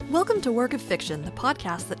Welcome to Work of Fiction, the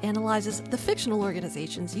podcast that analyzes the fictional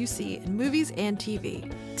organizations you see in movies and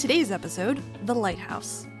TV. Today's episode, The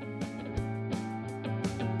Lighthouse.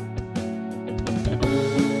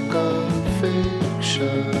 Work of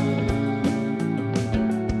fiction.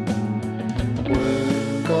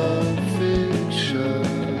 Work of fiction.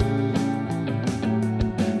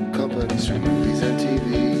 Companies from movies and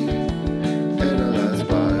TV, analyzed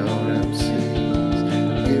by our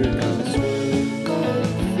MCs. Here it comes, work of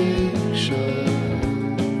fiction.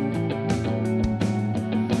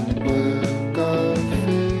 Work of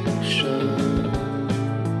fiction.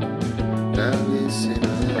 Now listen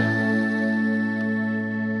up.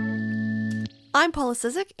 I'm Paula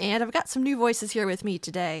Sizik, and I've got some new voices here with me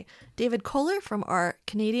today. David Kohler from our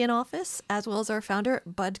Canadian office, as well as our founder,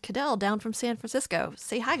 Bud Cadell, down from San Francisco.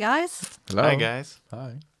 Say hi, guys. Hello. Hi, guys.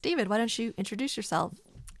 Hi. David, why don't you introduce yourself?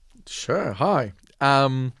 Sure. Hi.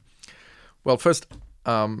 Well, first,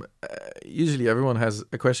 usually everyone has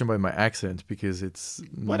a question about my accent because it's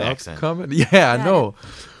What not accent? common. Yeah, I know.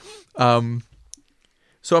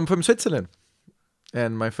 So I'm from Switzerland,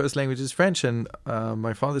 and my first language is French, and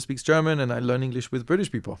my father speaks German, and I learn English with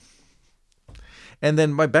British people. And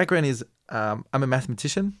then my background is I'm a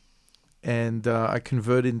mathematician, and I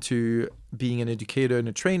converted into being an educator and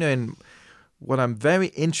a trainer. And what I'm very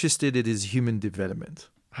interested in is human development.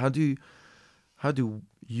 How do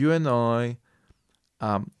you and I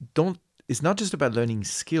it's not just about learning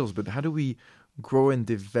skills, but how do we grow and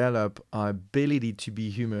develop our ability to be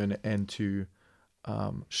human and to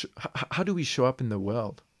how do we show up in the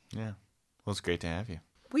world? Yeah. Well, it's great to have you.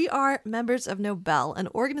 We are members of Nobel, an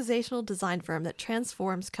organizational design firm that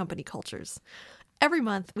transforms company cultures. Every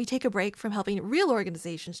month, we take a break from helping real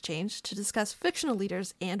organizations change to discuss fictional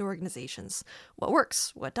leaders and organizations, what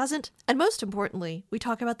works, what doesn't, and most importantly, we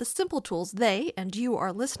talk about the simple tools they, and you,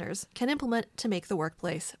 our listeners, can implement to make the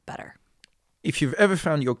workplace better. If you've ever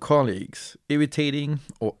found your colleagues irritating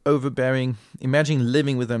or overbearing, imagine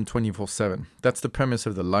living with them 24/7. That's the premise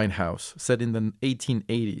of The Lighthouse, set in the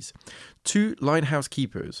 1880s. Two lighthouse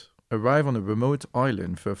keepers arrive on a remote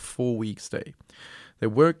island for a 4-week stay. Their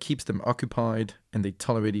work keeps them occupied, and they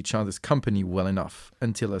tolerate each other's company well enough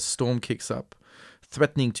until a storm kicks up,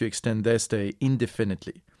 threatening to extend their stay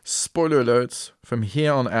indefinitely. Spoiler alerts, from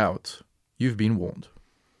here on out, you've been warned.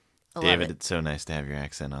 I love David, it. it's so nice to have your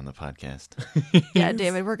accent on the podcast. Yeah,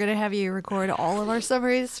 David, we're going to have you record all of our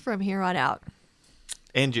summaries from here on out.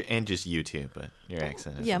 and just you too, but your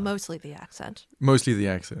accent is Yeah, mostly the accent. Mostly the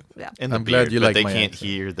accent. Yeah. And the I'm beard, glad you but like they my can't accent.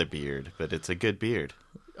 hear the beard, but it's a good beard.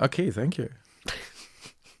 Okay, thank you.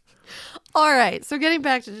 All right, so getting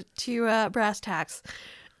back to brass tacks.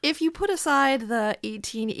 If you put aside the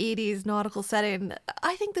 1880s nautical setting,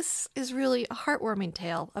 I think this is really a heartwarming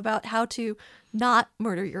tale about how to not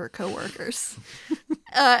murder your coworkers.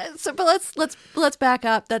 But let's back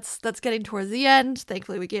up. That's getting towards the end.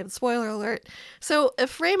 Thankfully, we gave a spoiler alert. So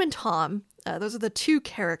Ephraim and Tom, those are the two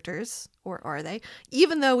characters, or are they?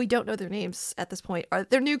 Even though we don't know their names at this point,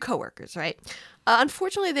 they're new coworkers, right?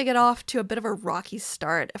 Unfortunately, they get off to a bit of a rocky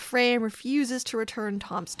start. Ephraim refuses to return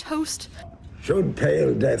Tom's toast. Should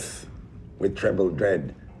pale death with treble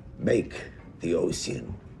dread make the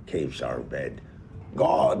ocean caves our bed,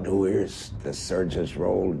 God, who hears the surges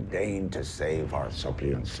roll, deign to save our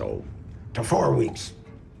suppliant soul. To 4 weeks.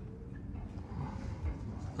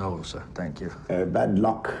 No, sir, thank you. Bad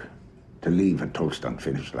luck to leave a toast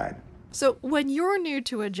unfinished, lad. So when you're new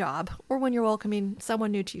to a job, or when you're welcoming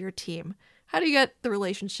someone new to your team, how do you get the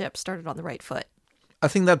relationship started on the right foot? I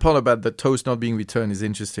think that part about the toast not being returned is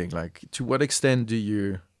interesting. Like, to what extent do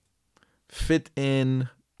you fit in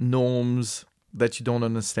norms that you don't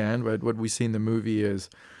understand, right? What we see in the movie is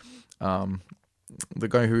the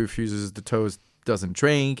guy who refuses the toast doesn't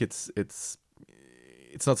drink. It's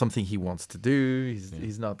not something he wants to do.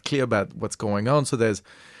 He's not clear about what's going on. So there's,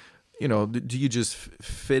 do you just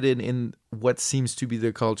fit in what seems to be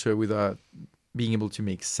the culture without being able to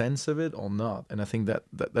make sense of it or not? And I think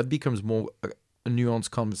that becomes more a nuanced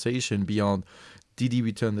conversation beyond did he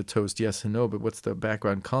return the toast, yes or no, but what's the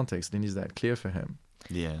background context, and is that clear for him?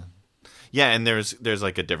 Yeah. Yeah, and there's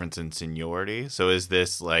like a difference in seniority. So is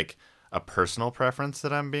this like a personal preference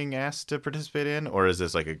that I'm being asked to participate in, or is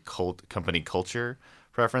this like a company culture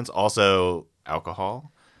preference? Also,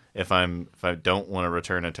 alcohol. If I don't want to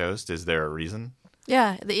return a toast, is there a reason?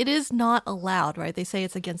 Yeah, it is not allowed, right? They say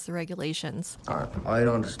it's against the regulations. I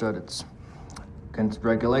understood it's against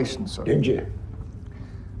regulations, sir. Did you?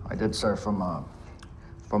 I did, sir, from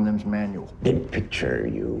them's manual. Did picture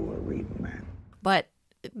you were reading, man. But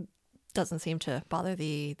it doesn't seem to bother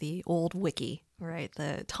the old wiki. right?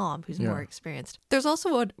 The Tom, who's more experienced. There's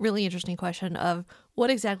also a really interesting question of what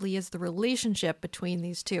exactly is the relationship between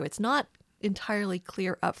these two. It's not entirely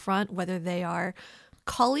clear up front whether they are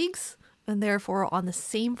colleagues and therefore on the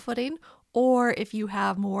same footing, or if you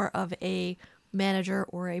have more of a manager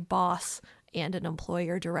or a boss and an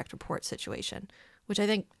employer direct report situation, which I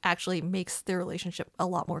think actually makes their relationship a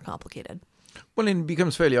lot more complicated. Well, it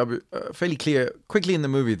becomes fairly clear quickly in the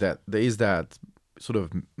movie that there is that sort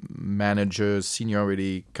of manager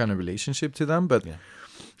seniority kind of relationship to them, but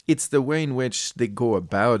it's the way in which they go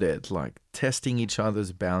about it, like testing each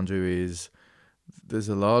other's boundaries. There's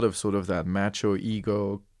a lot of sort of that macho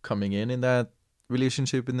ego coming in that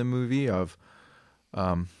relationship in the movie of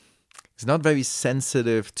it's not very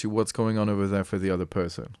sensitive to what's going on over there for the other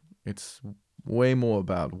person. It's way more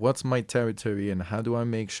about what's my territory and how do I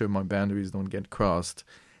make sure my boundaries don't get crossed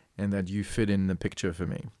and that you fit in the picture for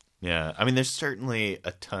me. Yeah, I mean, there's certainly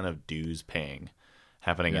a ton of dues paying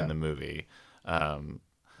happening in the movie.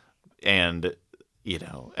 And, you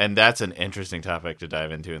know, and that's an interesting topic to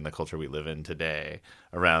dive into in the culture we live in today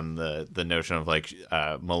around the notion of like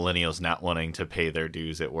millennials not wanting to pay their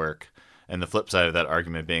dues at work. And the flip side of that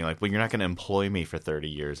argument being like, well, you're not going to employ me for 30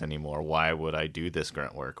 years anymore. Why would I do this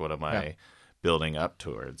grunt work? What am I building up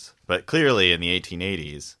towards? But clearly in the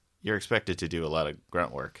 1880s, you're expected to do a lot of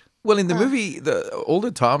grunt work. Well, in the movie, the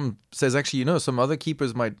older Tom says, actually, you know, some other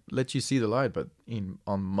keepers might let you see the light, but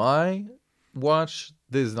on my watch,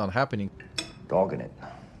 this is not happening. Dogging it.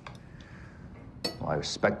 Well, I was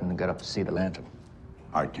expecting to get up to see the lantern.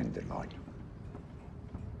 I can deny.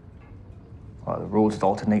 Well, the rules is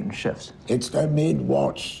alternating shifts. It's the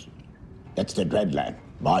mid-watch. That's the dreadland.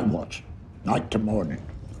 My watch. Night to morning.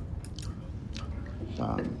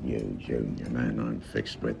 You junior man, I'm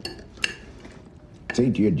fixed with. See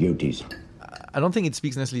to your duties. I don't think it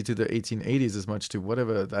speaks necessarily to the 1880s as much to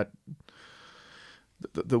whatever that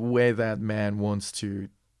the way that man wants to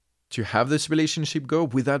have this relationship go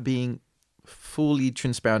without being fully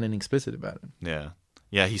transparent and explicit about it. Yeah.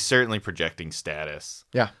 Yeah, he's certainly projecting status.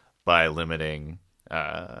 Yeah. By limiting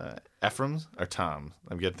Ephraim's or Tom.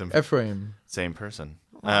 I'm getting them Ephraim. Same person.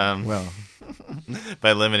 Well,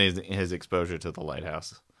 by limiting his exposure to the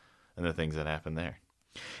lighthouse and the things that happen there.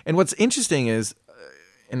 And what's interesting is,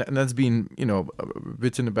 and that's been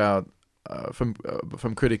written about from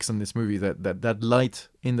critics on this movie, that light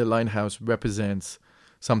in the lighthouse represents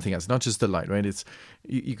something else, not just the light, right? It's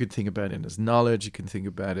you could think about it as knowledge. You can think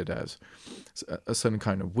about it as a certain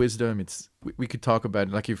kind of wisdom. It's we could talk about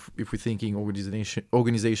it like if we're thinking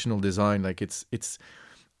organizational design, like it's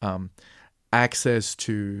access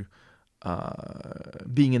to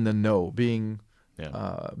being in the know, being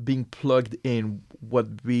plugged in what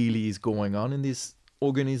really is going on in this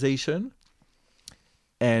organization,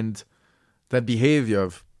 and that behavior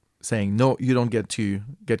of saying, no, you don't get to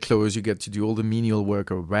get close, you get to do all the menial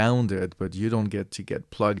work around it, but you don't get to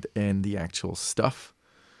get plugged in the actual stuff.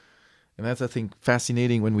 And that's, I think,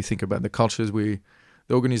 fascinating when we think about the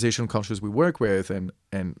organizational cultures we work with and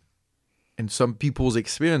some people's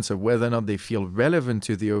experience of whether or not they feel relevant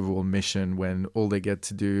to the overall mission when all they get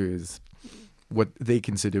to do is what they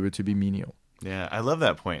consider to be menial. Yeah, I love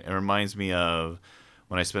that point. It reminds me of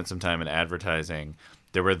when I spent some time in advertising.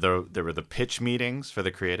 There were the pitch meetings for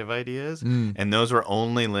the creative ideas, and those were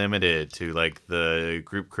only limited to like the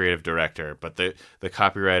group creative director. But the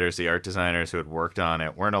copywriters, the art designers who had worked on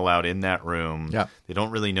it weren't allowed in that room. Yeah. They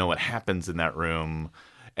don't really know what happens in that room,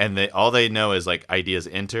 and all they know is like ideas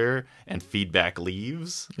enter and feedback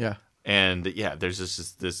leaves. Yeah, and there's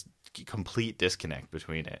just this complete disconnect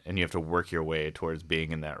between it, and you have to work your way towards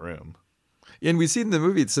being in that room. And we see in the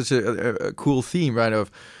movie it's such a cool theme, right?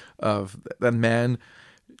 Of that man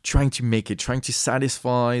trying to make it, trying to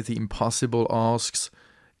satisfy the impossible asks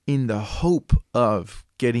in the hope of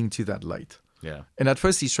getting to that light. Yeah. And at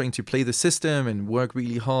first he's trying to play the system and work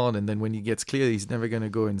really hard. And then when he gets clear, he's never going to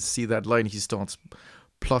go and see that light. He starts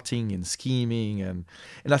plotting and scheming. And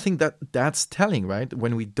I think that's telling, right?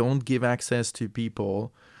 When we don't give access to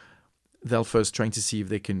people, they'll first trying to see if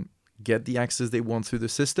they can get the access they want through the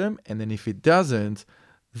system. And then if it doesn't,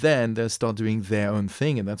 then they'll start doing their own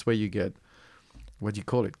thing. And that's where you get, what do you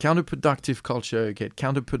call it? Counterproductive culture, you get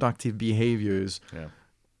counterproductive behaviors. Yeah.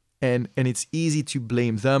 And it's easy to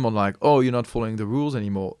blame them on like, oh, you're not following the rules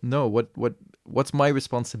anymore. No, what's my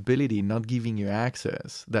responsibility not giving you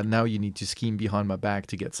access that now you need to scheme behind my back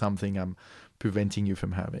to get something I'm preventing you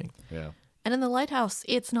from having? Yeah. And in the lighthouse,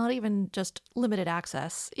 it's not even just limited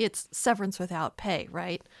access. It's severance without pay,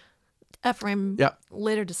 right? Ephraim Yeah.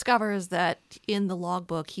 later discovers that in the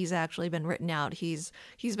logbook he's actually been written out. He's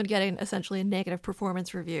been getting essentially a negative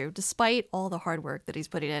performance review, despite all the hard work that he's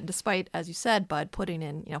putting in, despite, as you said, Bud, putting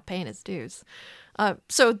in, paying his dues.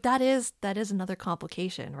 So that is another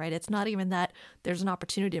complication, right? It's not even that there's an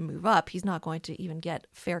opportunity to move up. He's not going to even get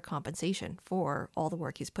fair compensation for all the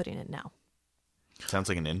work he's putting in now. Sounds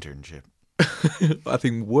like an internship. I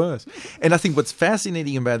think worse. And I think what's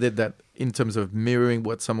fascinating about it, that in terms of mirroring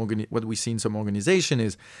what we see in some organization,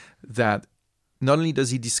 is that not only does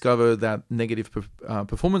he discover that negative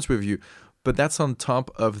performance review, but that's on top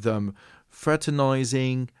of them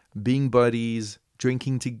fraternizing, being buddies,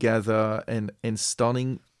 drinking together, and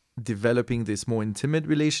starting developing this more intimate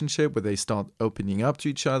relationship where they start opening up to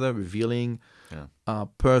each other, revealing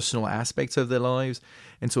personal aspects of their lives.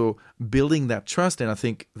 And so building that trust. And I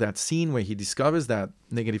think that scene where he discovers that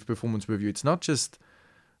negative performance review, it's not just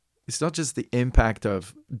the impact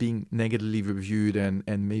of being negatively reviewed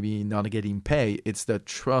and maybe not getting pay. It's the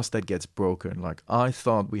trust that gets broken. Like, I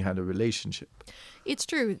thought we had a relationship. It's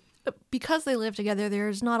true. Because they live together,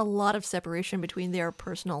 there's not a lot of separation between their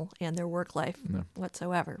personal and their work life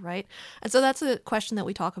whatsoever, right? And so that's a question that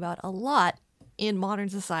we talk about a lot in modern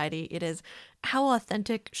society. It is, how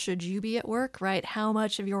authentic should you be at work, right? How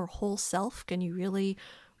much of your whole self can you really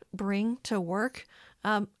bring to work?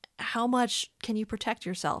 How much can you protect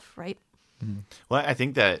yourself, right? Well, I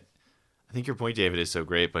think your point, David, is so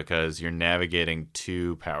great because you're navigating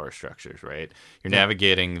two power structures, right? You're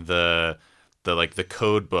navigating the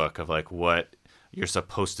code book of like what you're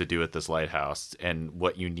supposed to do at this lighthouse and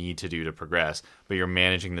what you need to do to progress, but you're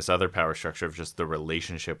managing this other power structure of just the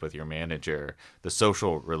relationship with your manager, the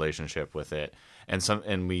social relationship with it.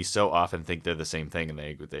 And we so often think they're the same thing, and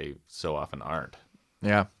they so often aren't.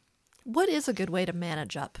 Yeah. What is a good way to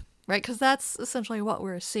manage up, right? Because that's essentially what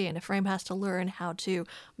we're seeing. Ephraim has to learn how to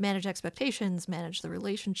manage expectations, manage the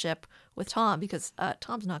relationship with Tom, because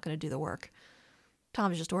Tom's not going to do the work.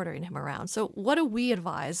 Tom is just ordering him around. So what do we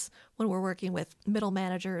advise when we're working with middle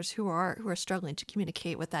managers who are struggling to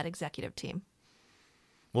communicate with that executive team?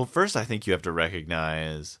 Well, first, I think you have to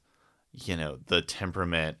recognize, the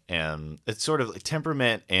temperament, and it's sort of like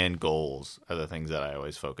temperament and goals are the things that I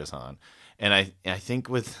always focus on. And I think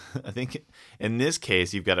in this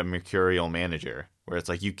case, you've got a mercurial manager where it's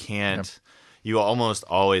like you almost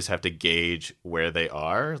always have to gauge where they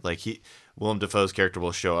are. Like Willem Dafoe's character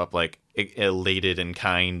will show up like elated and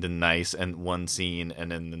kind and nice in one scene,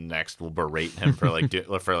 and then the next will berate him for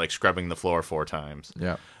like scrubbing the floor 4 times.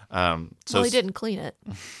 Yeah. Well, he didn't clean it.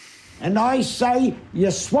 And I say you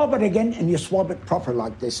swab it again, and you swab it proper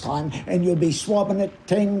like this time, and you'll be swabbing it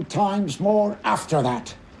 10 times more after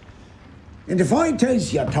that. And if I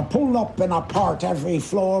tells you to pull up and apart every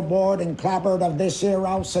floorboard and clapboard of this here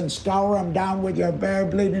house and scour 'em down with your bare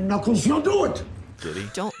bleeding knuckles, you'll do it. Did he?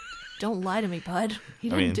 Don't lie to me, Bud. He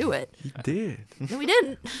didn't do it. He did. No, he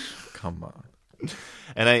didn't. Come on.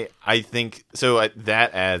 And I think so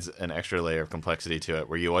that adds an extra layer of complexity to it,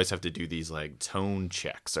 where you always have to do these like tone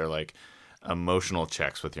checks or like emotional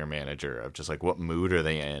checks with your manager of just like what mood are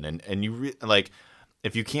they in, and you like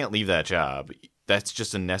if you can't leave that job, that's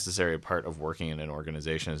just a necessary part of working in an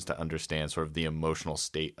organization, is to understand sort of the emotional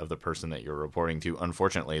state of the person that you're reporting to.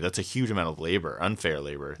 Unfortunately, that's a huge amount of labor, unfair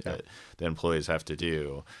labor that the employees have to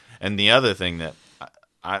do. And the other thing that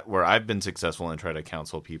where I've been successful in trying to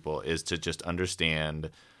counsel people is to just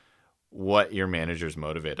understand what your manager's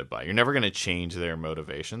motivated by. You're never going to change their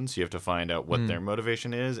motivations. You have to find out what their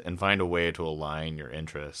motivation is and find a way to align your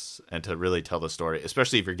interests and to really tell the story,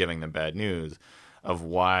 especially if you're giving them bad news, of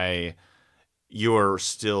why you're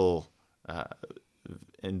still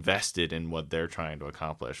invested in what they're trying to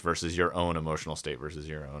accomplish versus your own emotional state versus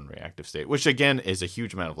your own reactive state, which again is a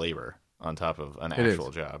huge amount of labor on top of an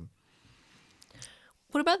actual job.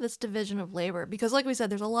 What about this division of labor? Because like we said,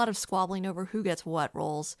 there's a lot of squabbling over who gets what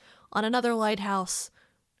roles. On another lighthouse,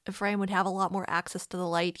 Ephraim would have a lot more access to the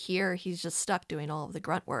light. Here, he's just stuck doing all of the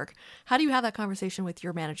grunt work. How do you have that conversation with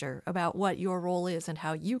your manager about what your role is and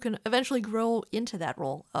how you can eventually grow into that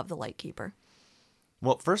role of the lightkeeper?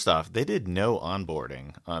 Well, first off, they did no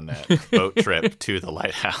onboarding on that boat trip to the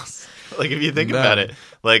lighthouse. Like, if you think about it,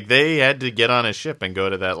 like they had to get on a ship and go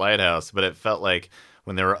to that lighthouse, but it felt like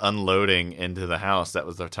when they were unloading into the house, that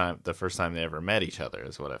was the first time they ever met each other,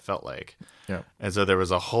 is what it felt like. Yeah. And so there was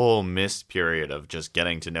a whole missed period of just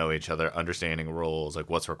getting to know each other, understanding roles, like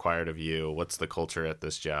what's required of you, what's the culture at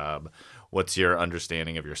this job, what's your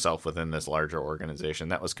understanding of yourself within this larger organization.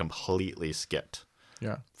 That was completely skipped.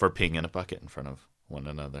 Yeah. For peeing in a bucket in front of one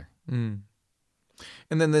another. And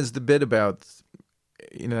then there's the bit about,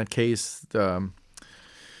 in that case, the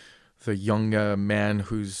younger man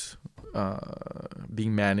who's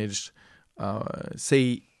being managed.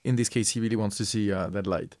 Say in this case, he really wants to see that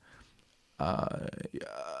light.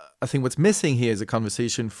 I think what's missing here is a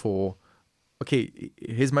conversation for, okay,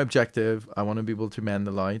 here's my objective. I want to be able to man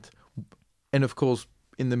the light. And of course,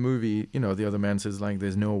 in the movie, the other man says, like,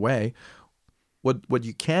 there's no way. What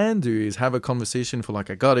you can do is have a conversation for, like,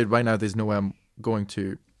 I got it right now. There's no way I'm going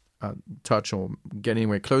to touch or get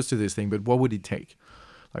anywhere close to this thing. But what would it take?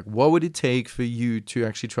 Like, what would it take for you to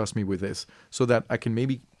actually trust me with this so that I can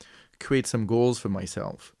maybe create some goals for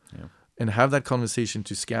myself and have that conversation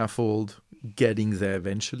to scaffold getting there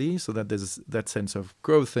eventually so that there's that sense of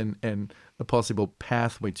growth and a possible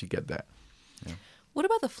pathway to get there. Yeah. What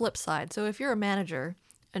about the flip side? So if you're a manager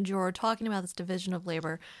and you're talking about this division of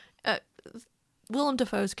labor, Willem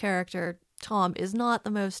Dafoe's character, Tom, is not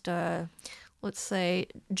the most, let's say,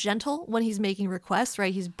 gentle when he's making requests,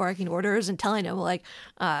 right? He's barking orders and telling him, like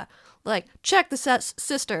check the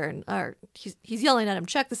cistern, or he's yelling at him,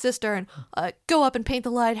 check the cistern, go up and paint the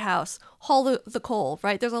lighthouse, haul the coal,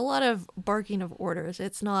 right? There's a lot of barking of orders.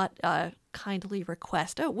 It's not a kindly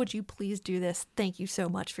request. Oh, would you please do this? Thank you so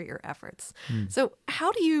much for your efforts. So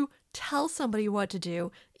how do you tell somebody what to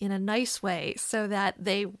do in a nice way so that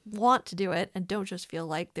they want to do it and don't just feel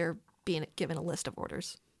like they're being given a list of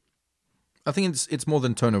orders? I think it's more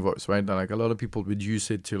than tone of voice, right? Like, a lot of people reduce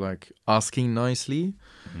it to, like, asking nicely,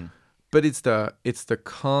 but it's the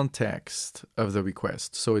context of the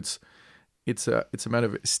request. So it's a matter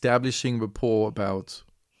of establishing rapport about,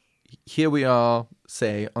 here we are,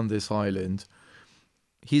 say, on this island.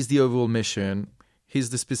 Here's the overall mission. Here's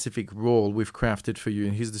the specific role we've crafted for you,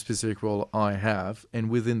 and here's the specific role I have. And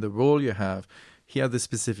within the role you have, here are the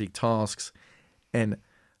specific tasks. And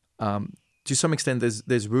to some extent,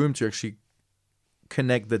 there's room to actually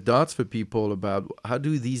connect the dots for people about how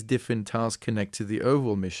do these different tasks connect to the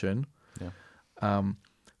overall mission,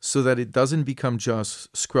 so that it doesn't become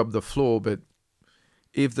just scrub the floor, but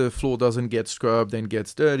if the floor doesn't get scrubbed and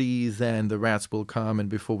gets dirty, then the rats will come, and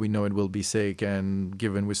before we know it, we'll be sick, and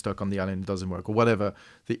given we're stuck on the island, it doesn't work, or whatever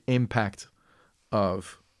the impact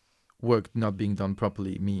of work not being done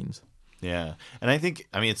properly means. Yeah. And I think,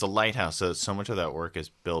 it's a lighthouse, so much of that work is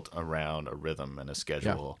built around a rhythm and a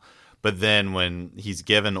schedule. Yeah. But then when he's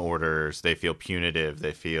given orders, they feel punitive.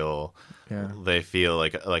 They feel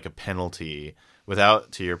like a penalty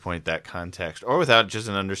without, to your point, that context, or without just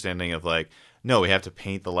an understanding of, like, no, we have to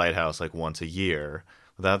paint the lighthouse like once a year.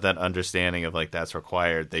 Without that understanding of, like, that's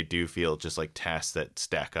required, they do feel just like tasks that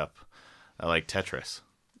stack up like Tetris.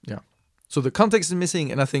 Yeah. So the context is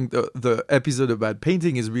missing, and I think the episode about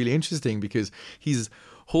painting is really interesting because he's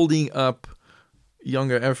holding up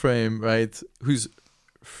younger Ephraim, right, who's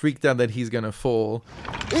freaked out that he's going to fall.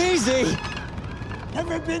 Easy!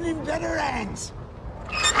 Never been in better hands.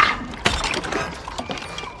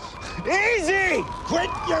 Easy! Quit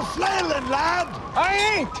your flailing, lad!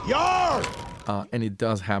 I ain't! You're! And it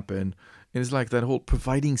does happen. And it's like that whole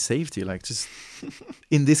providing safety, like, just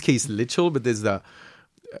in this case literal, but there's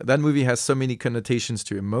that movie has so many connotations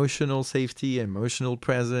to emotional safety, emotional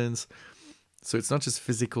presence. So it's not just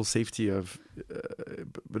physical safety of,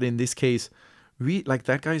 but in this case, like,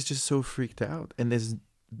 that guy's just so freaked out. And there's,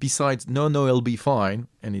 besides, no, it'll be fine.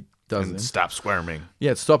 And it doesn't. And stop squirming.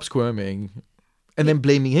 Yeah, stop squirming. And then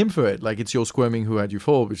blaming him for it. Like, it's your squirming who had you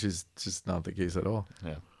fall, which is just not the case at all.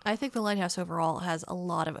 Yeah. I think the lighthouse overall has a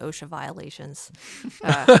lot of OSHA violations.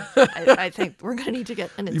 I think we're going to need to get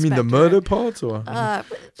an inspector. You mean the murder part? Or?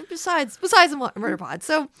 Besides the murder pod.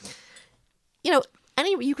 So,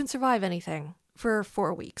 you can survive anything for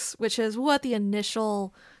 4 weeks, which is what the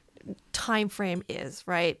initial time frame is,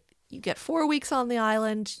 right? You get 4 weeks on the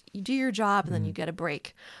island, you do your job, and then you get a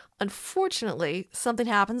break. Unfortunately, something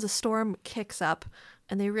happens, a storm kicks up,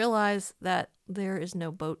 and they realize that there is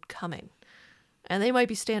no boat coming. And they might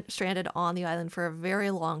be stranded on the island for a very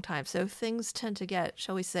long time. So things tend to get,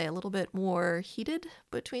 shall we say, a little bit more heated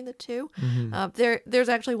between the two. Mm-hmm. There's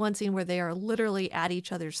actually one scene where they are literally at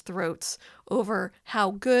each other's throats over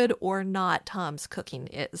how good or not Tom's cooking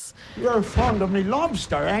is. You're fond of me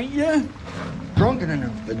lobster, ain't you? Drunken in a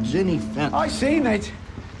Virginia fence. I seen it.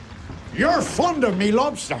 You're fond of me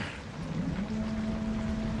lobster.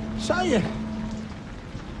 Say it.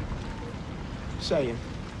 Say it.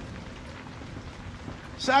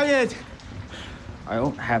 Say it! I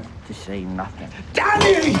don't have to say nothing.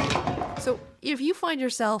 Danny! So if you find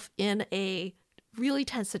yourself in a really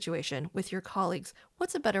tense situation with your colleagues,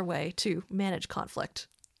 what's a better way to manage conflict?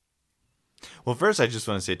 Well, first, I just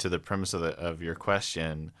want to say, to the premise of your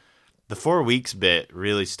question, the 4 weeks bit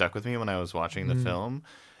really stuck with me when I was watching the film.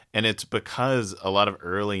 And it's because a lot of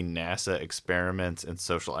early NASA experiments in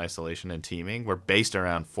social isolation and teaming were based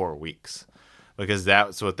around 4 weeks. Because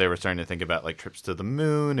that's what they were starting to think about, like trips to the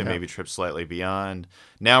moon and maybe trips slightly beyond.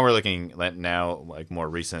 Now we're looking at like more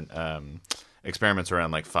recent experiments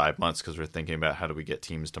around like 5 months because we're thinking about how do we get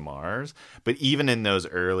teams to Mars. But even in those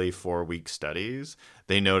early 4-week studies,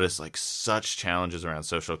 they noticed like such challenges around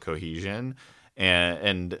social cohesion.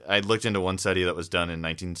 And I looked into one study that was done in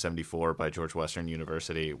 1974 by George Western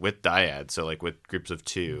University with dyads, so like with groups of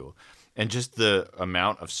 2, and just the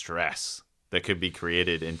amount of stress that could be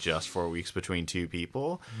created in just 4 weeks between 2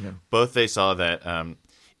 people. Yeah. Both they saw that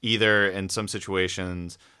either in some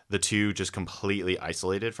situations the 2 just completely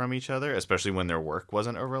isolated from each other, especially when their work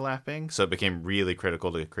wasn't overlapping. So it became really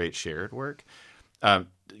critical to create shared work.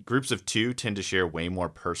 Groups of 2 tend to share way more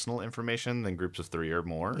personal information than groups of 3 or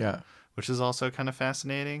more, which is also kind of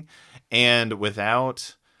fascinating. And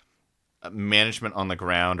without management on the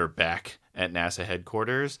ground or back at NASA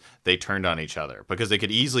headquarters, they turned on each other because they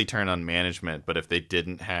could easily turn on management, but if they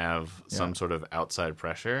didn't have some sort of outside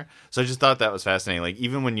pressure. So I just thought that was fascinating. Like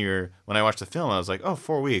even when I watched the film, I was like, oh,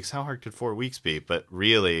 4 weeks, how hard could 4 weeks be? But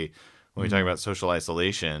really, when we talk about social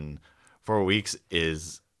isolation, 4 weeks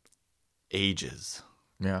is ages.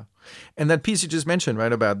 Yeah. And that piece you just mentioned,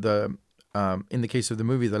 right, about the in the case of the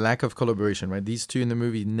movie, the lack of collaboration, right? These 2 in the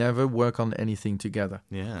movie never work on anything together.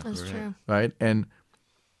 Yeah, that's true. Right, and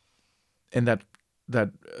that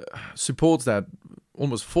supports that,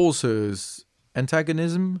 almost forces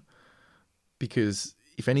antagonism, because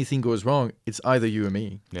if anything goes wrong, it's either you or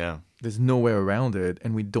me. Yeah, there's no way around it,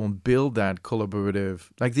 and we don't build that collaborative.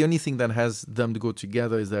 Like the only thing that has them to go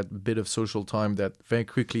together is that bit of social time that very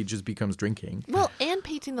quickly just becomes drinking. Well, and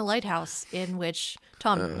painting the lighthouse, in which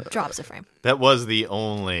Tom drops a frame. That was the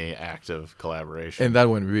only act of collaboration, and that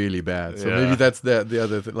went really bad. So maybe that's the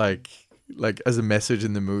other thing, like as a message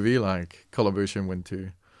in the movie, like collaboration went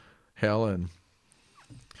to hell. And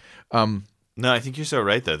no, I think you're so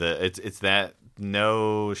right though, that it's that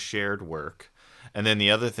no shared work. And then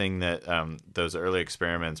the other thing that those early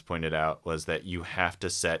experiments pointed out was that you have to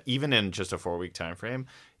set, even in just a 4-week time frame,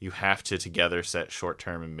 you have to together set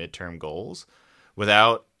short-term and mid-term goals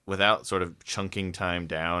without sort of chunking time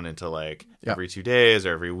down into like every 2 days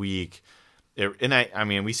or every week. And I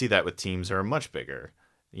mean, we see that with teams that are much bigger,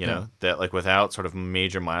 you know, that like without sort of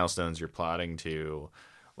major milestones you're plotting to,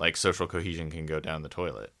 like social cohesion can go down the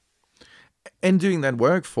toilet. And doing that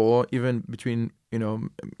work for even between, you know,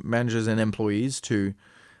 managers and employees to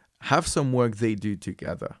have some work they do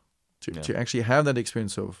together, to actually have that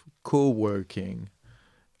experience of co-working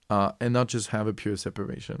and not just have a pure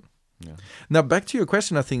separation. Yeah. Now, back to your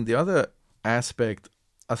question, I think the other aspect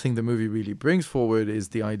I think the movie really brings forward is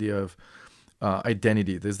the idea of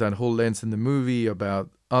identity. There's that whole lens in the movie about,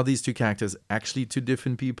 are these 2 characters actually 2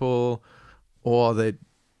 different people, or are they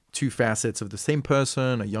 2 facets of the same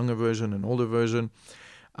person, a younger version, an older version?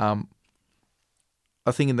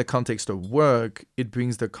 I think in the context of work, it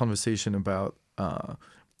brings the conversation about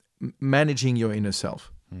managing your inner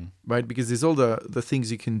self, right? Because there's all the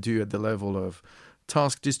things you can do at the level of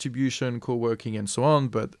task distribution, co-working, and so on.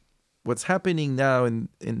 But what's happening now in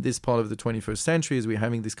this part of the 21st century is we're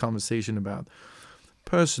having this conversation about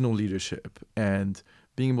personal leadership and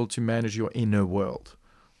being able to manage your inner world,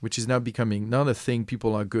 which is now becoming not a thing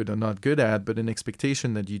people are good or not good at, but an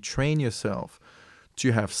expectation that you train yourself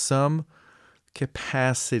to have some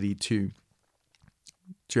capacity to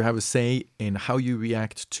have a say in how you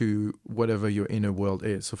react to whatever your inner world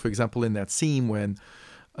is. So, for example, in that scene when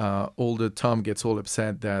older Tom gets all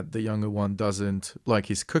upset that the younger one doesn't like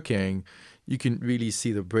his cooking, you can really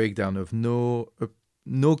see the breakdown of no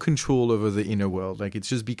control over the inner world. Like it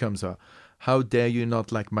just becomes a, how dare you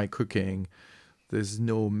not like my cooking? There's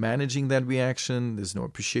no managing that reaction. There's no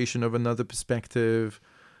appreciation of another perspective.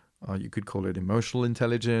 You could call it emotional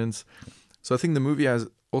intelligence. So I think the movie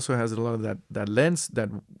also has a lot of that lens that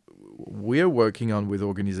we're working on with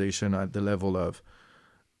organization at the level of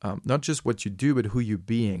not just what you do, but who you're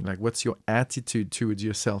being. Like what's your attitude towards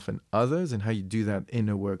yourself and others, and how you do that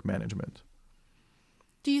inner work management.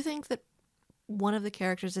 Do you think that one of the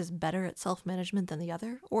characters is better at self-management than the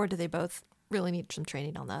other? Or do they both really need some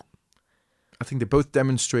training on that? I think they both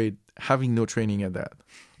demonstrate having no training at that.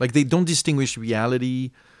 Like they don't distinguish reality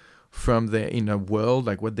from their inner world.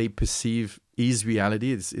 Like what they perceive is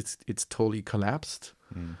reality. It's totally collapsed.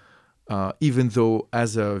 Even though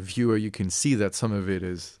as a viewer you can see that some of it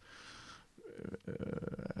is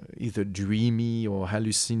either dreamy or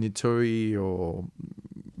hallucinatory, or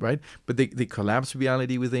right. But they collapse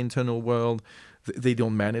reality with the internal world. They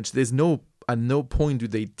don't manage. At no point do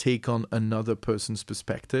they take on another person's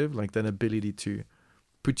perspective, like that ability to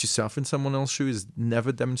put yourself in someone else's shoes is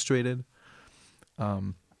never demonstrated.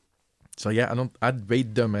 So yeah, I'd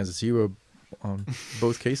rate them as 0 on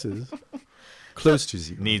both cases. Close to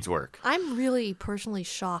 0. Needs work. I'm really personally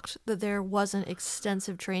shocked that there wasn't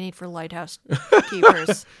extensive training for lighthouse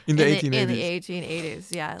keepers In the in 1880s. the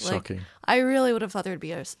 1880s. Yeah, like Shocking. I really would have thought there'd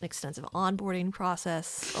be an extensive onboarding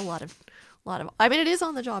process, a lot of. I mean, it is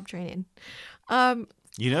on the job training.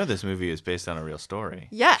 You know, this movie is based on a real story.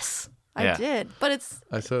 Yes, I Yeah. did, but it's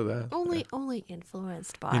I saw that. only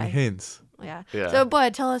influenced by. In hints. Yeah. Yeah. So,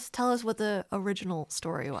 Bud, tell us what the original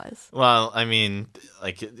story was. Well, I mean,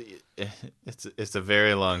 like it's a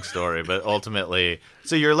very long story, but ultimately,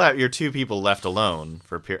 so you're 2 people left alone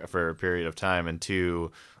for a period of time, and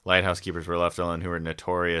 2 lighthouse keepers were left alone who were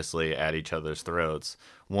notoriously at each other's throats.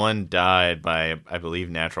 One died by, I believe,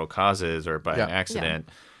 natural causes or by an Yeah. accident.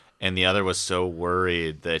 And the other was so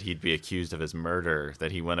worried that he'd be accused of his murder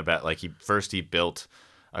that he went about, like, he built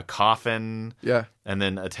a coffin, Yeah. and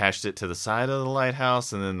then attached it to the side of the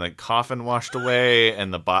lighthouse, and then the coffin washed away,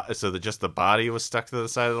 and just the body was stuck to the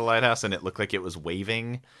side of the lighthouse, and it looked like it was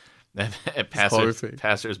waving at horrific.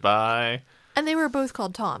 passers-by. And they were both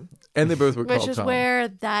called Tom, And they both were which called is Tom. where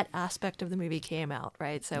that aspect of the movie came out,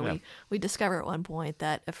 right? So Yeah. we discover at one point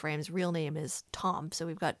that Ephraim's real name is Tom, so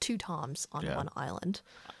we've got 2 Toms on Yeah. one island.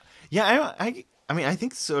 Yeah, I mean, I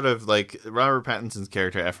think sort of like Robert Pattinson's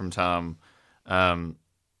character Ephraim Tom,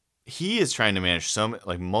 he is trying to manage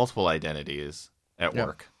multiple identities at Yeah.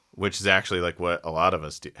 work, which is actually like what a lot of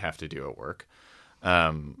us have to do at work.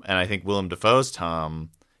 And I think Willem Dafoe's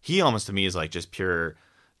Tom, he almost to me is like just pure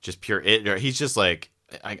it. He's just like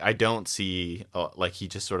I don't see like he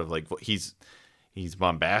just sort of like he's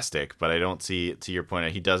bombastic, but I don't see, to your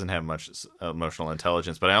point, he doesn't have much emotional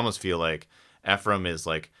intelligence. But I almost feel like Ephraim is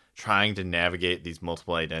like trying to navigate these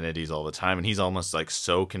multiple identities all the time, and he's almost like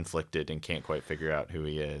so conflicted and can't quite figure out who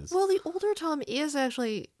he is. Well, the older Tom is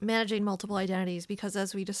actually managing multiple identities because,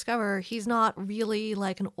 as we discover, he's not really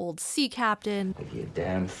like an old sea captain. You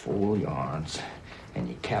damn fool yarns, and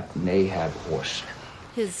you Captain Ahab horse.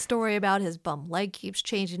 His story about his bum leg keeps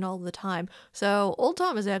changing all the time. So old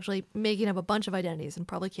Tom is actually making up a bunch of identities and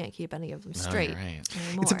probably can't keep any of them straight you're right.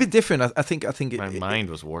 anymore. It's a bit different. I think My mind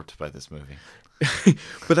was warped by this movie.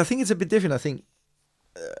 but I think it's a bit different. I think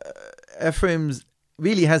Ephraim's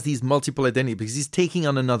really has these multiple identities because he's taking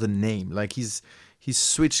on another name. Like he's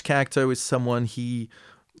switched character with someone he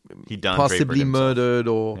Don possibly Drapered himself. murdered,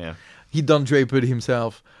 or Yeah. he Don Drapered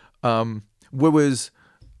himself. Whereas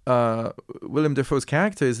Willem Dafoe's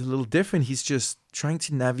character is a little different. He's just trying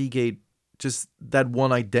to navigate just that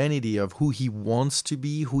one identity of who he wants to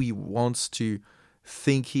be, who he wants to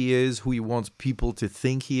think he is, who he wants people to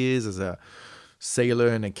think he is as a sailor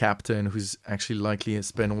and a captain who's actually likely has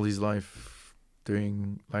spent all his life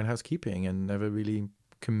doing lighthouse keeping and never really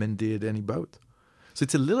commanded any boat. So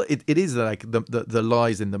it's a little, it is like the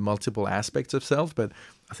lies in the multiple aspects of self, but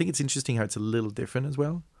I think it's interesting how it's a little different as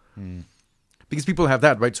well. Because people have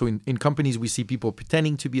that, right? So in companies, we see people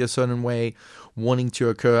pretending to be a certain way, wanting to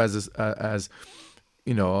occur as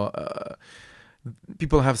you know,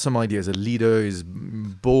 people have some ideas. A leader is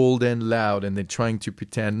bold and loud, and they're trying to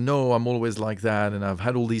pretend, no, I'm always like that, and I've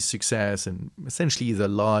had all this success, and essentially either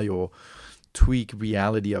lie or tweak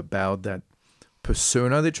reality about that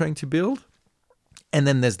persona they're trying to build. And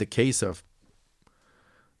then there's the case of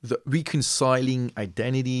the reconciling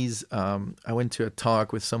identities. I went to a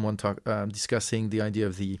talk with someone discussing the idea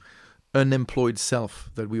of the unemployed self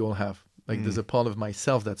that we all have. Like there's a part of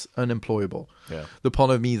myself that's unemployable. Yeah. The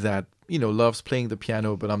part of me that, loves playing the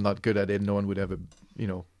piano, but I'm not good at it. No one would ever,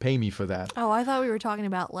 pay me for that. Oh, I thought we were talking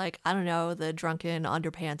about, like, I don't know, the drunken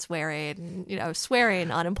underpants wearing,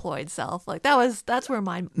 swearing unemployed self. Like, that's where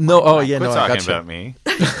my No, mind oh went. yeah, Quit no, I talking gotcha. about me.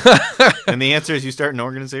 And the answer is you start an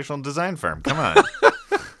organizational design firm. Come on.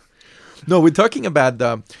 No, we're talking about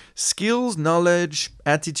the skills, knowledge,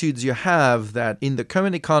 attitudes you have that in the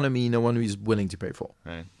current economy, no one is willing to pay for.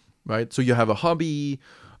 Right? So you have a hobby.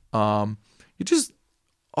 You're just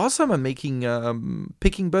awesome at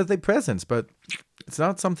picking birthday presents, but it's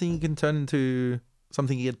not something you can turn into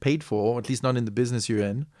something you get paid for, at least not in the business you're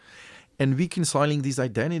in. And reconciling these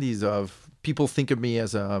identities of people think of me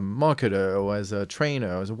as a marketer or as a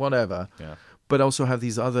trainer or as whatever. Yeah. But also have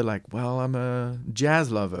these other, like, well, I'm a jazz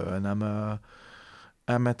lover and I'm a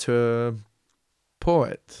amateur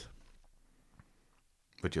poet.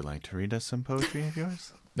 Would you like to read us some poetry of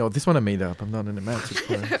yours? No, this one I made up. I'm not an amateur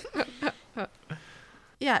poet.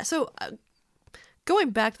 Yeah, so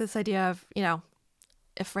going back to this idea of,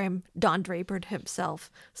 Ephraim Don Draper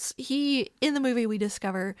himself. In the movie, we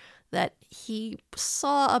discover that he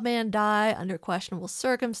saw a man die under questionable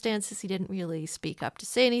circumstances. He didn't really speak up to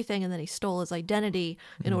say anything, and then he stole his identity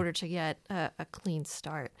in order to get a clean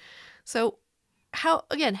start. So how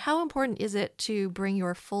important is it to bring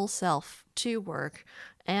your full self to work,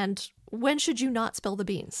 and when should you not spill the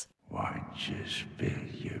beans? Why'd you spill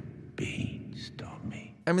your beans,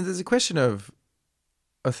 Tommy? I mean, there's a question of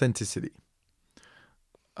authenticity.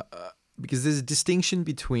 Because there's a distinction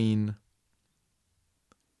between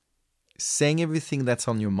saying everything that's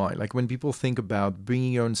on your mind. Like when people think about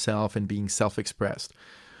bringing your own self and being self-expressed,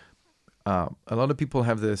 a lot of people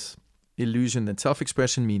have this illusion that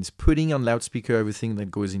self-expression means putting on loudspeaker everything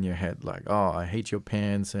that goes in your head. Like, oh, I hate your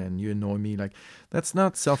pants and you annoy me. Like, that's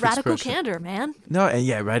not self-expression. Radical candor, man. No,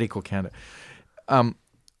 radical candor.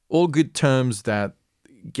 All good terms that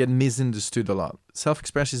get misunderstood a lot.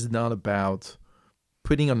 Self-expression is not about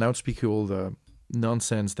putting on loudspeaker all the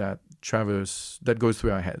nonsense that goes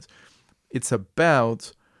through our heads. It's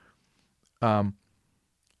about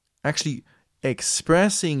actually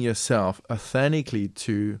expressing yourself authentically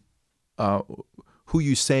to who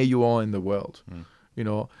you say you are in the world. You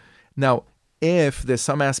know, now if there's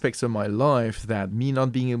some aspects of my life that me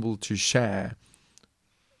not being able to share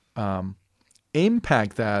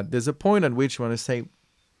impact that, there's a point at which you want to say,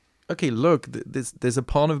 okay, look, there's a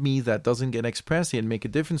part of me that doesn't get expressed and make a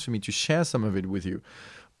difference for me to share some of it with you.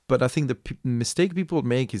 But I think the mistake people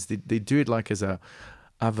make is they do it like as I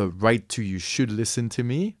have a right to, you should listen to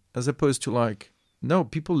me, as opposed to like, no,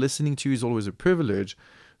 people listening to you is always a privilege.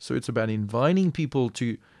 So it's about inviting people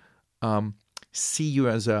to see you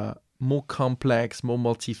as a more complex, more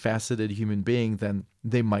multifaceted human being than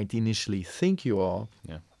they might initially think you are.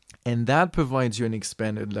 Yeah. And that provides you an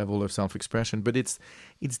expanded level of self-expression. But it's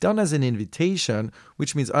done as an invitation,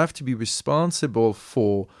 which means I have to be responsible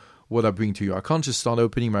for what I bring to you. I can't just start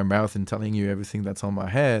opening my mouth and telling you everything that's on my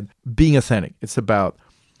head. Being authentic. It's about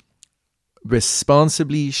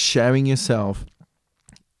responsibly sharing yourself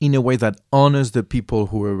in a way that honors the people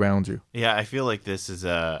who are around you. Yeah, I feel like this is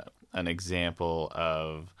an example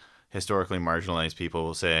of historically marginalized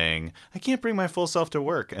people saying, I can't bring my full self to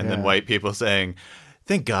work. And then white people saying,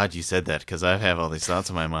 thank God you said that, because I have all these thoughts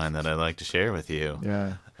in my mind that I'd like to share with you.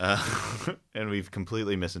 Yeah. And we've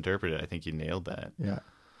completely misinterpreted it. I think you nailed that. Yeah.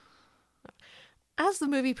 As the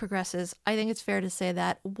movie progresses, I think it's fair to say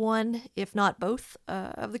that one, if not both,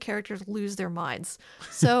 of the characters lose their minds.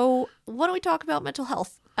 So why don't we talk about mental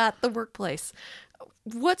health at the workplace?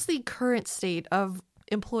 What's the current state of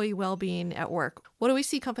employee well-being at work? What do we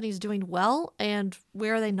see companies doing well, and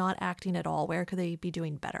where are they not acting at all? Where could they be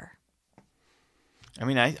doing better? I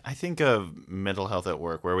mean, I think of mental health at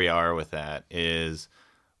work, where we are with that is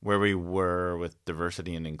where we were with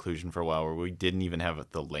diversity and inclusion for a while, where we didn't even have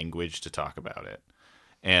the language to talk about it.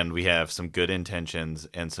 And we have some good intentions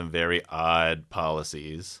and some very odd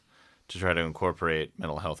policies to try to incorporate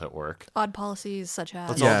mental health at work. Odd policies such as...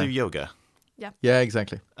 Let's all do yoga. Yeah,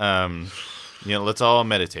 exactly. Let's all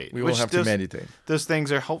meditate. We all have to meditate. Those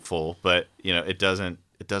things are helpful, but it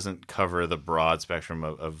doesn't cover the broad spectrum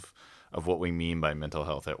of what we mean by mental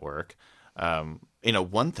health at work.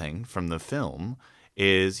 One thing from the film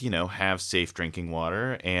is, have safe drinking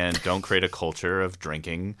water and don't create a culture of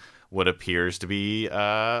drinking what appears to be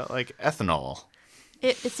like ethanol.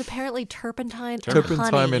 It's apparently turpentine and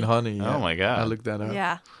Turpentine honey. and honey. Yeah. Oh my God. I looked that up.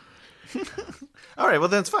 Yeah. All right, well,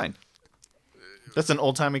 then it's fine. That's an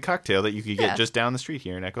old-timey cocktail that you could Yeah. get just down the street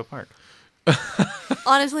here in Echo Park.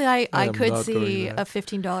 Honestly, I am could not going see there. a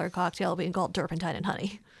 $15 cocktail being called turpentine and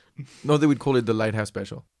honey. No, they would call it the Lighthouse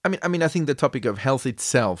Special. I mean, I think the topic of health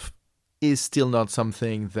itself is still not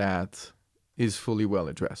something that is fully well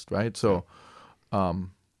addressed, right? So,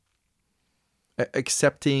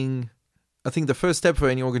 accepting, I think the first step for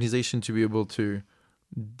any organization to be able to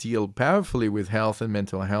deal powerfully with health and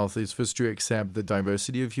mental health is first to accept the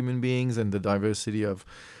diversity of human beings and the diversity of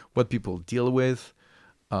what people deal with,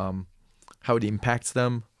 how it impacts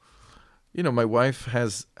them. My wife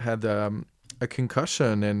has had a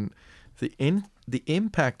concussion, and the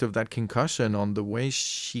impact of that concussion on the way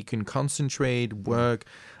she can concentrate, work.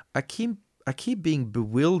 I keep being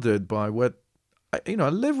bewildered by what I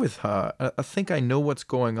live with her. I think I know what's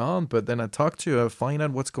going on, but then I talk to her, find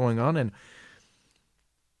out what's going on, and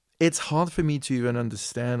it's hard for me to even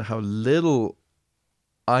understand how little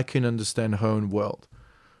I can understand her own world.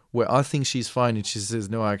 Where I think she's fine, and she says,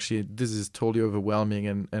 no, actually, this is totally overwhelming,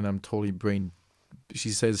 and I'm totally she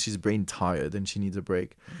says she's brain tired and she needs a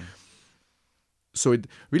break. Mm-hmm. So it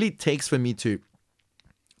really takes for me to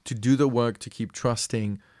do the work, to keep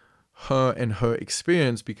trusting her and her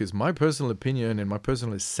experience, because my personal opinion and my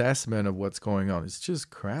personal assessment of what's going on is just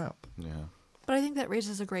crap. Yeah. But I think that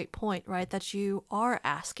raises a great point, right? That you are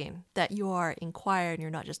asking, that you are inquiring, you're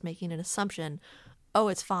not just making an assumption. Oh,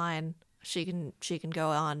 it's fine. She can go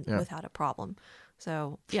on without a problem.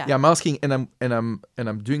 So yeah. Yeah, I'm asking, and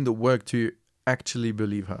I'm doing the work to actually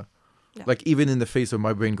believe her. Yeah. Like, even in the face of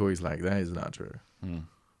my brain going like, that is not true.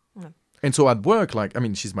 Yeah. And so at work, like, I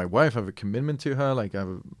mean, she's my wife. I have a commitment to her. Like, I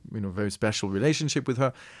have a very special relationship with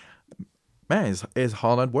her. Man, it's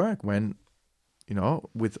hard at work when,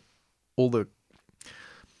 with all the.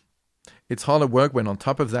 It's hard at work when on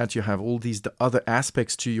top of that you have all these other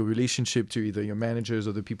aspects to your relationship to either your managers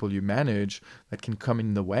or the people you manage that can come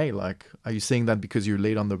in the way. Like, are you saying that because you're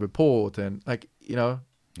late on the report? And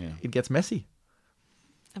it gets messy.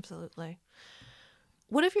 Absolutely.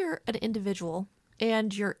 What if you're an individual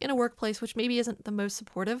and you're in a workplace which maybe isn't the most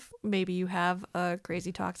supportive? Maybe you have a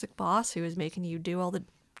crazy toxic boss who is making you do all the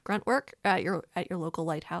grunt work at your local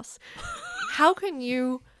lighthouse. How can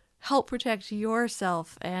you help protect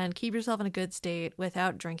yourself and keep yourself in a good state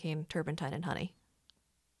without drinking turpentine and honey?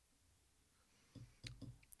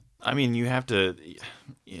 I mean, you have to,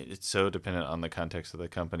 it's so dependent on the context of the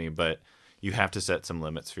company, but you have to set some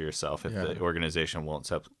limits for yourself if the organization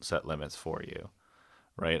won't set limits for you,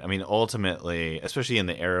 right? I mean, ultimately, especially in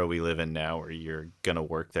the era we live in now where you're going to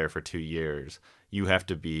work there for 2 years, you have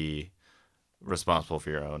to be responsible for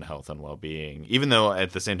your own health and well-being, even though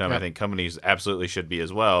at the same time I think companies absolutely should be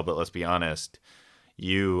as well. But let's be honest,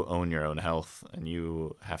 you own your own health and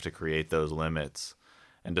you have to create those limits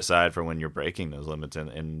and decide for when you're breaking those limits.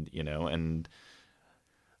 And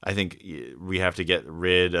I think we have to get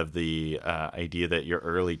rid of the idea that your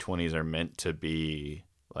early 20s are meant to be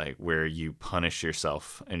like where you punish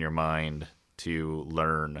yourself in your mind to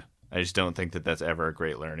learn. I just don't think that that's ever a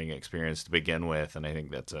great learning experience to begin with. And I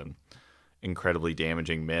think that's an incredibly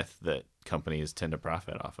damaging myth that companies tend to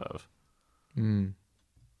profit off of. And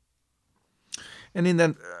in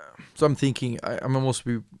that, so I'm thinking, I'm almost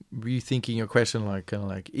rethinking your question, like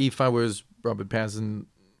if I was Robert Pattinson,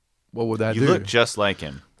 what would I do? You look just like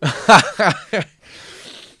him. Well,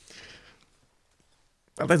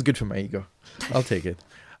 that's good for my ego. I'll take it.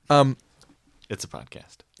 It's a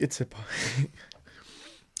podcast.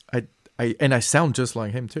 I sound just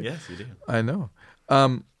like him too. Yes, you do. I know.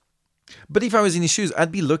 But if I was in his shoes,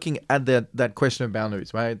 I'd be looking at that question of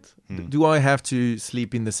boundaries, right? Do I have to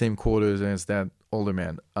sleep in the same quarters as that older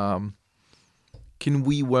man? Can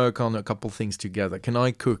we work on a couple things together? Can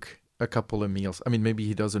I cook a couple of meals? I mean, maybe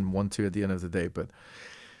he doesn't want to at the end of the day, but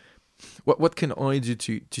what can I do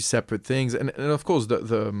to separate things? And of course,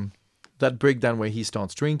 that breakdown where he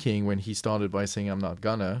starts drinking, when he started by saying, I'm not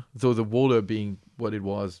gonna, though the water being what it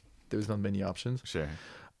was, there's not many options. Sure.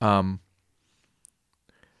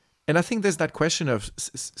 And I think there's that question of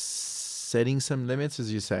setting some limits,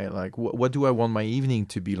 as you say. Like, what do I want my evening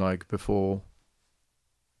to be like before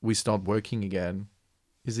we start working again?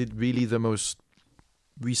 Is it really the most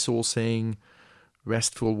resourcing,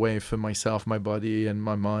 restful way for myself, my body, and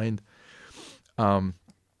my mind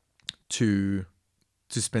to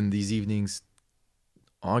spend these evenings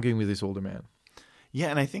arguing with this older man? Yeah,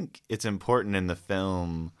 and I think it's important in the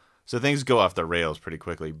film. So things go off the rails pretty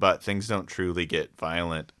quickly, but things don't truly get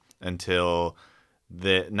violent until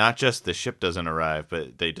not just the ship doesn't arrive,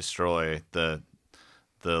 but they destroy the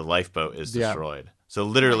lifeboat is destroyed. Yeah. So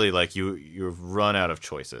literally, like you've run out of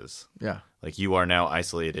choices. Yeah, like you are now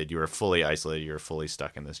isolated. You are fully isolated. You're fully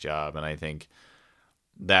stuck in this job, and I think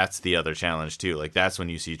that's the other challenge too. Like that's when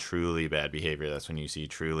you see truly bad behavior. That's when you see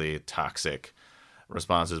truly toxic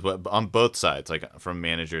responses, but on both sides, like from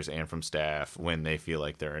managers and from staff, when they feel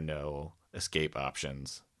like there are no escape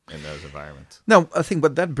options in those environments. Now, I think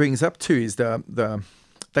what that brings up too is that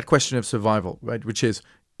question of survival, right? Which is,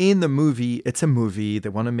 in the movie, it's a movie. They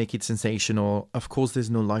want to make it sensational. Of course, there's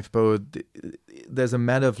no lifeboat. There's a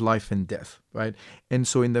matter of life and death, right? And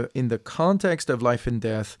so, in the context of life and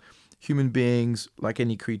death, human beings, like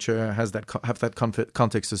any creature, have that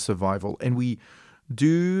context of survival, and we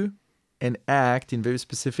do and act in very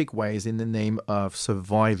specific ways in the name of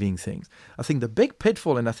surviving things. I think the big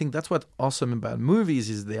pitfall, and I think that's what's awesome about movies,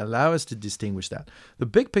 is they allow us to distinguish that. The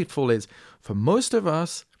big pitfall is, for most of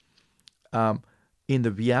us, in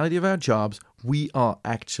the reality of our jobs, we are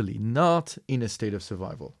actually not in a state of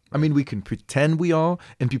survival. I mean, we can pretend we are,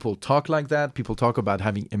 and people talk like that. People talk about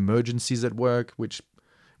having emergencies at work, which,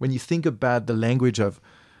 when you think about the language of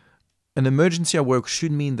an emergency at work,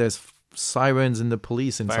 should mean there's sirens and the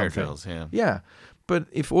police and fire something. drills, yeah. Yeah. But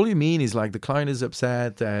if all you mean is like the client is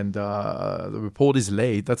upset and the report is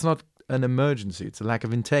late, that's not an emergency. It's a lack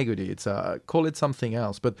of integrity. It's call it something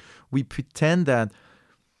else. But we pretend that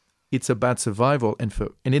it's about survival, and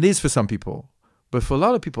it is for some people. But for a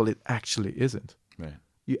lot of people, it actually isn't. Right.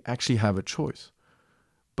 You actually have a choice,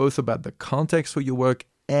 both about the context for your work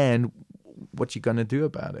and what you're going to do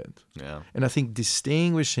about it. Yeah. And I think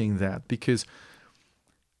distinguishing that, because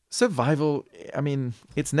survival, I mean,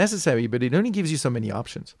 it's necessary, but it only gives you so many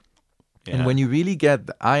options. Yeah. And when you really get,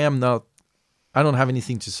 I don't have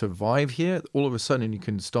anything to survive here, all of a sudden you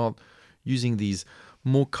can start using these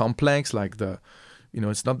more complex, like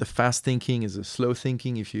it's not the fast thinking, it's the slow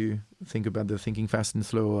thinking. If you think about the Thinking Fast and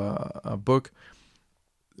Slow book,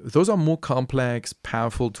 those are more complex,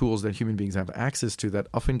 powerful tools that human beings have access to that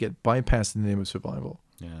often get bypassed in the name of survival.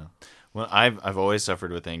 Yeah. Well, I've always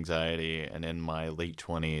suffered with anxiety, and in my late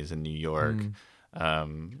 20s in New York,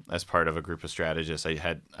 as part of a group of strategists,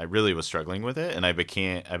 I really was struggling with it, and I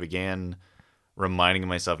began reminding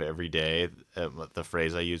myself every day. The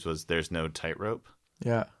phrase I used was, "There's no tightrope."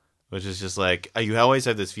 Yeah. Which is just like, you always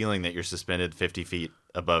have this feeling that you're suspended 50 feet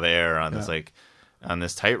above air on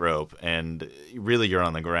this tightrope, and really you're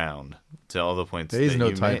on the ground to all the points. There is that no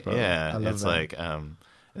you tightrope. Yeah, I love it's that. like, and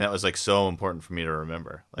that was like so important for me to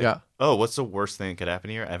remember. Like, Yeah. oh, what's the worst thing that could happen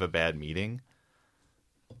here? I have a bad meeting.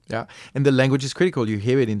 Yeah, and the language is critical. You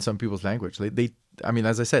hear it in some people's language.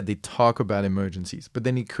 As I said, they talk about emergencies, but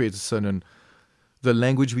then it creates the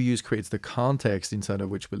language we use creates the context inside of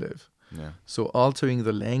which we live. Yeah. So altering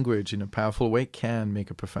the language in a powerful way can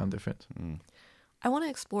make a profound difference. I want to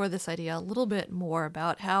explore this idea a little bit more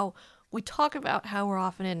about how we talk about how we're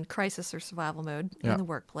often in crisis or survival mode Yeah. in the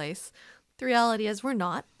workplace. The reality is we're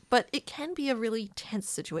not, but it can be a really tense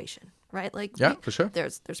situation, right? Like, Yeah, for sure.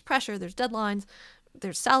 There's pressure, there's deadlines,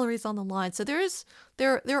 there's salaries on the line. So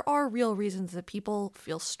there are real reasons that people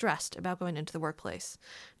feel stressed about going into the workplace.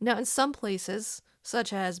 Now, in some places,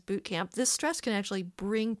 such as boot camp, this stress can actually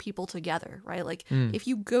bring people together, right? Like, if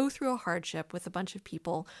you go through a hardship with a bunch of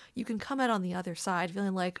people, you can come out on the other side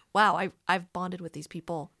feeling like, wow, I've bonded with these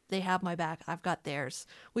people. They have my back. I've got theirs.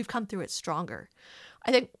 We've come through it stronger.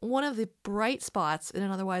 I think one of the bright spots in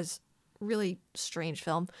an otherwise really strange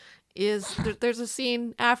film is there's a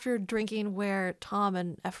scene after drinking where Tom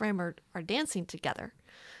and Ephraim are dancing together.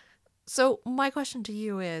 So my question to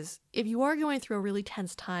you is, if you are going through a really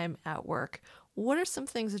tense time at work, what are some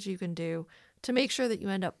things that you can do to make sure that you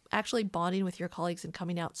end up actually bonding with your colleagues and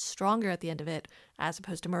coming out stronger at the end of it, as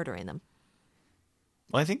opposed to murdering them?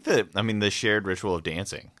 Well, I think the shared ritual of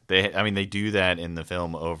dancing. They do that in the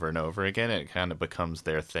film over and over again. And it kind of becomes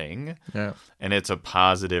their thing. Yeah. And it's a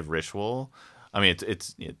positive ritual. I mean,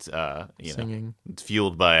 it's Singing. it's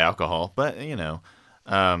fueled by alcohol, but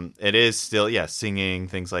it is still singing,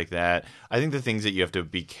 things like that. I think the things that you have to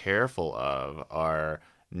be careful of are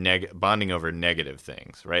bonding over negative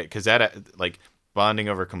things, right? Because that bonding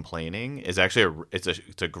over complaining is actually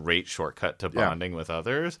it's a great shortcut to bonding with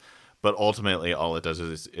others. But ultimately, all it does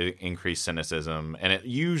is increase cynicism, and it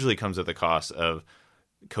usually comes at the cost of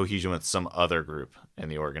cohesion with some other group in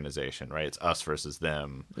the organization, right? It's us versus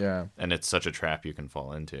them. Yeah. And it's such a trap you can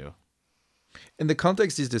fall into. And the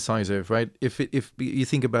context is decisive, right? If you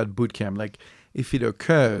think about boot camp, like if it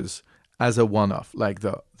occurs as a one-off, like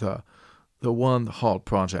the one hard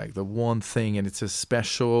project, the one thing, and it's a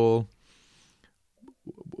special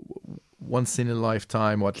once in a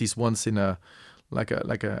lifetime, or at least once in an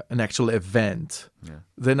actual event,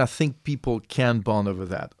 then I think people can bond over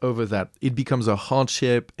that. It becomes a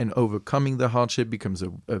hardship, and overcoming the hardship becomes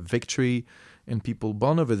a victory, and people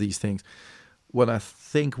bond over these things. What I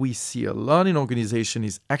think we see a lot in organization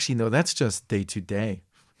is actually, no, that's just day to day.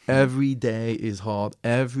 Every day is hard.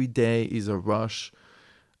 Every day is a rush.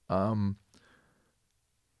 And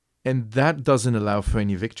that doesn't allow for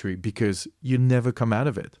any victory because you never come out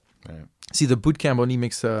of it. Right. See, the boot camp only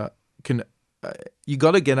makes you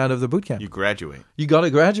got to get out of the boot camp. You graduate. You got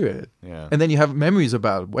to graduate. Yeah. And then you have memories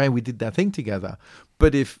about when we did that thing together.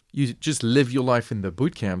 But if you just live your life in the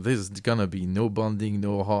boot camp, there's going to be no bonding,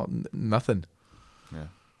 no heart, nothing. Yeah.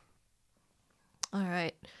 All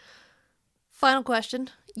right. Final question.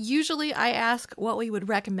 Usually I ask what we would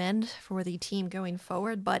recommend for the team going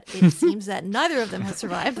forward, but it seems that neither of them has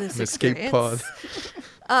survived this Escape experience.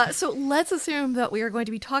 pod. So let's assume that we are going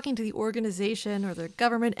to be talking to the organization or the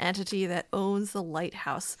government entity that owns the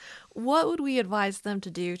lighthouse. What would we advise them to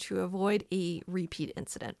do to avoid a repeat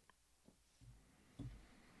incident?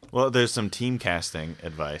 Well, there's some team casting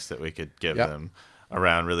advice that we could give them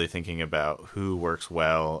around really thinking about who works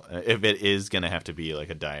well. If it is going to have to be like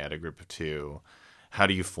a dyad, a group of two, how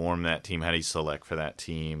do you form that team? How do you select for that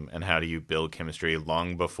team? And how do you build chemistry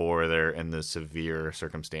long before they're in the severe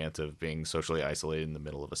circumstance of being socially isolated in the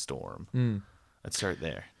middle of a storm? Let's start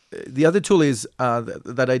there. The other tool is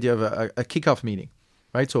that idea of a kickoff meeting,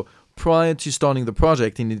 right? So prior to starting the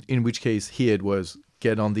project, in which case here it was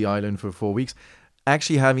get on the island for 4 weeks,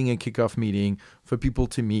 actually having a kickoff meeting for people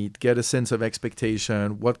to meet, get a sense of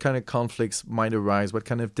expectation, what kind of conflicts might arise, what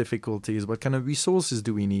kind of difficulties, what kind of resources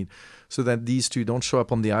do we need, so that these two don't show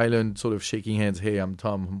up on the island sort of shaking hands, hey, I'm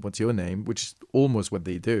Tom, what's your name, which is almost what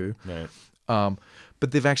they do. Right.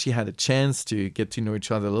 But they've actually had a chance to get to know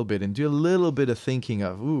each other a little bit and do a little bit of thinking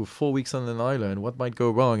of, 4 weeks on an island, what might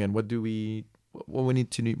go wrong, and what do you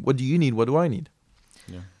need, what do I need?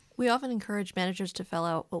 Yeah. We often encourage managers to fill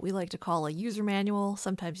out what we like to call a user manual.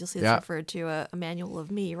 Sometimes you'll see this referred to a manual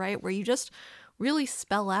of me, right? Where you just really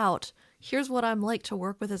spell out, here's what I'm like to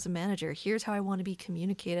work with as a manager. Here's how I want to be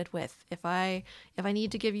communicated with. If I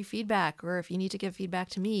need to give you feedback, or if you need to give feedback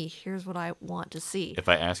to me, here's what I want to see. If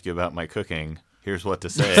I ask you about my cooking, here's what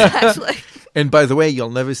to say. Actually, And by the way,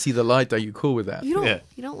 you'll never see the light. Are you cool with that? you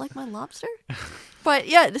don't like my lobster? But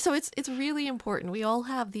yeah, so it's really important. We all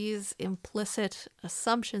have these implicit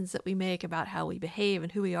assumptions that we make about how we behave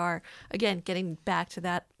and who we are. Again, getting back to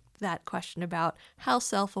that question about how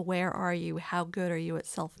self-aware are you? How good are you at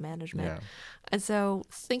self-management? Yeah. And so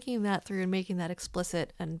thinking that through and making that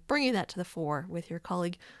explicit and bringing that to the fore with your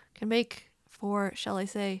colleague can make for, shall I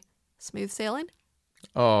say, smooth sailing?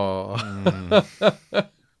 Oh,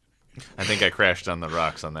 I think I crashed on the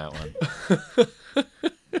rocks on that one.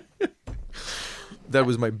 that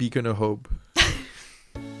was my beacon of hope.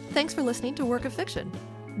 Thanks for listening to Work of Fiction.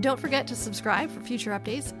 Don't forget to subscribe for future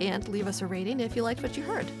updates and leave us a rating if you liked what you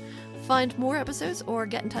heard. Find more episodes or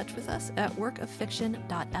get in touch with us at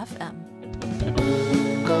workoffiction.fm.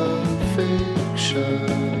 Work of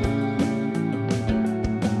fiction.